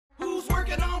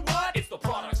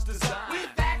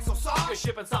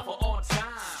shipping software on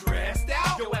time. Stressed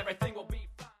out? Yo, everything will be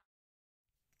fine.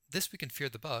 This week in Fear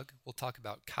the Bug, we'll talk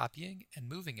about copying and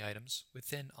moving items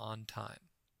within OnTime.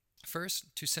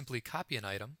 First, to simply copy an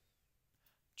item,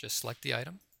 just select the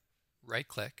item,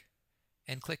 right-click,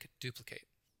 and click Duplicate.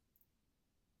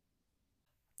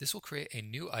 This will create a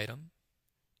new item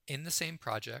in the same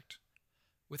project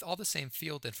with all the same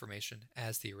field information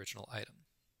as the original item.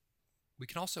 We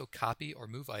can also copy or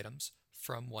move items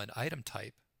from one item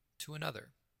type to another.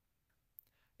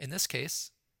 In this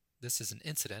case, this is an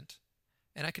incident,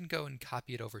 and I can go and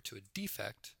copy it over to a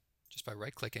defect just by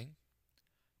right-clicking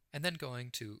and then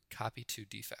going to Copy to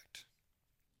Defect.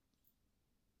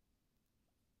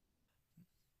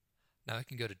 Now I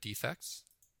can go to Defects,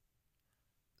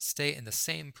 stay in the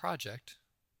same project,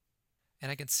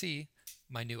 and I can see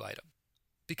my new item.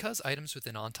 Because items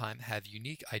within OnTime have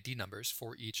unique ID numbers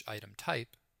for each item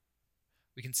type,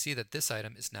 we can see that this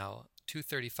item is now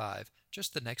 235,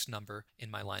 just the next number in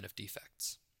my line of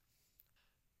defects.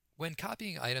 When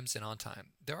copying items in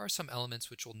OnTime, there are some elements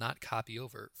which will not copy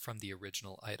over from the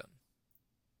original item.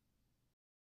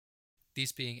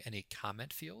 These being any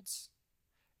comment fields,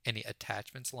 any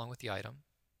attachments along with the item,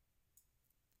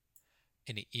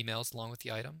 any emails along with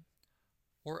the item,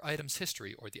 or items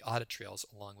history or the audit trails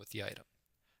along with the item.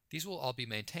 These will all be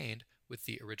maintained with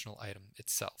the original item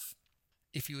itself.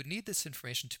 If you would need this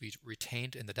information to be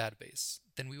retained in the database,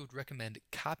 then we would recommend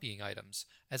copying items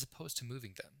as opposed to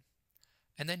moving them.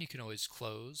 And then you can always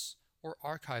close or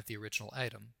archive the original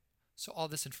item, so all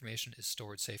this information is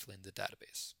stored safely in the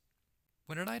database.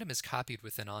 When an item is copied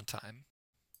within OnTime,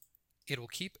 it will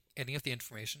keep any of the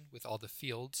information with all the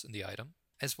fields in the item,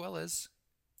 as well as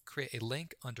create a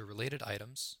link under related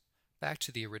items back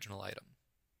to the original item.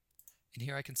 And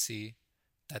here I can see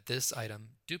that this item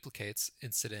duplicates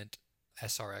incident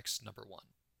SRX number 1.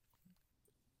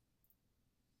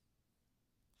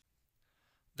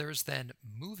 There's then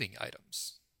moving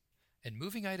items. And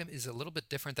moving item is a little bit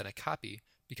different than a copy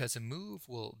because a move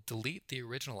will delete the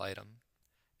original item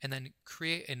and then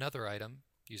create another item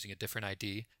using a different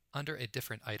ID under a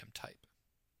different item type.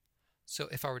 So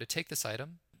if I were to take this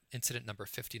item, incident number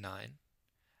 59,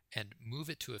 and move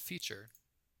it to a feature,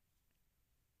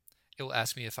 it will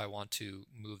ask me if I want to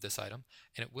move this item,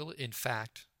 and it will in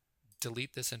fact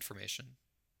delete this information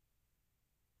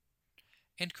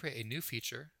and create a new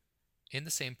feature in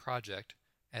the same project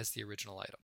as the original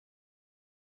item.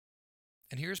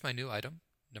 And here's my new item,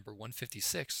 number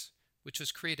 156, which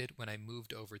was created when I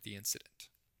moved over the incident.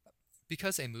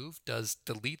 Because a move does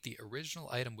delete the original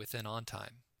item within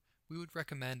OnTime, we would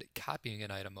recommend copying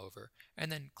an item over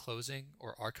and then closing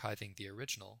or archiving the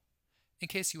original in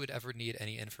case you would ever need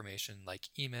any information like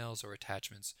emails or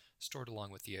attachments stored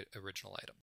along with the original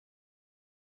item.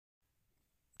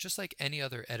 Just like any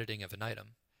other editing of an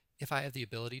item, if I have the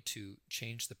ability to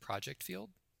change the project field,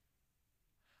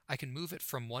 I can move it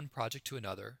from one project to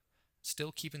another,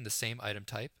 still keeping the same item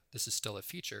type, this is still a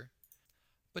feature,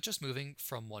 but just moving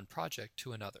from one project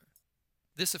to another.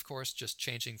 This, of course, just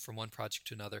changing from one project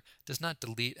to another, does not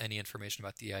delete any information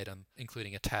about the item,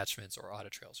 including attachments or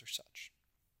audit trails or such.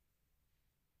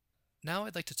 Now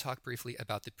I'd like to talk briefly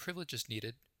about the privileges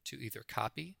needed to either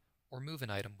copy or move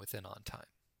an item within OnTime.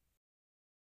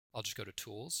 I'll just go to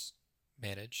Tools,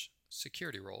 Manage,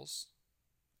 Security Roles.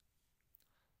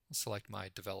 I'll select my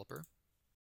developer.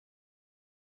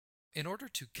 In order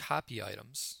to copy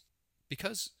items,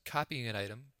 because copying an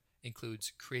item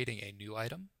includes creating a new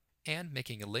item and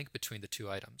making a link between the two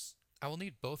items, I will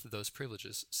need both of those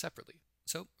privileges separately.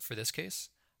 So for this case,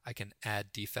 I can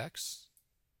add defects,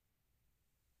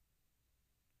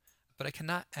 but I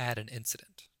cannot add an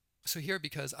incident. So here,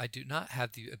 because I do not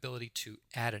have the ability to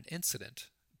add an incident,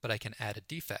 but I can add a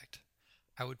defect,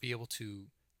 I would be able to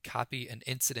copy an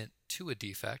incident to a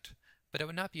defect, but I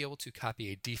would not be able to copy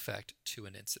a defect to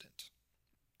an incident.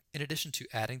 In addition to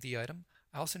adding the item,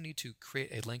 I also need to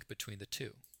create a link between the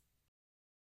two.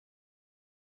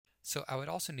 So I would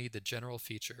also need the general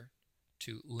feature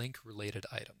to link related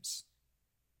items.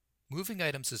 Moving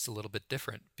items is a little bit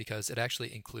different because it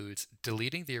actually includes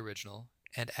deleting the original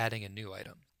and adding a new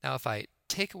item. Now if I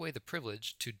take away the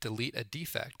privilege to delete a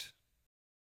defect,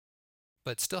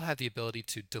 but still have the ability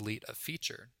to delete a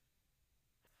feature,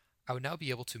 I would now be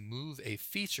able to move a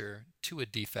feature to a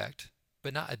defect,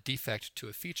 but not a defect to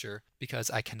a feature because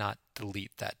I cannot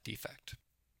delete that defect.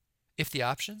 If the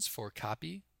options for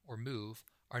copy or move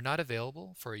are not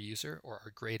available for a user or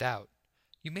are grayed out,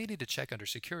 you may need to check under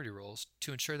security roles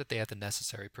to ensure that they have the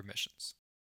necessary permissions.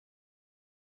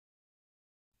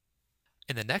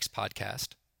 In the next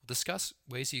podcast, we'll discuss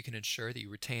ways you can ensure that you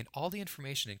retain all the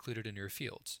information included in your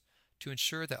fields to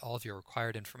ensure that all of your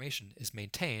required information is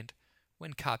maintained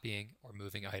when copying or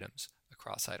moving items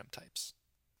across item types.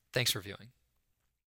 Thanks for viewing.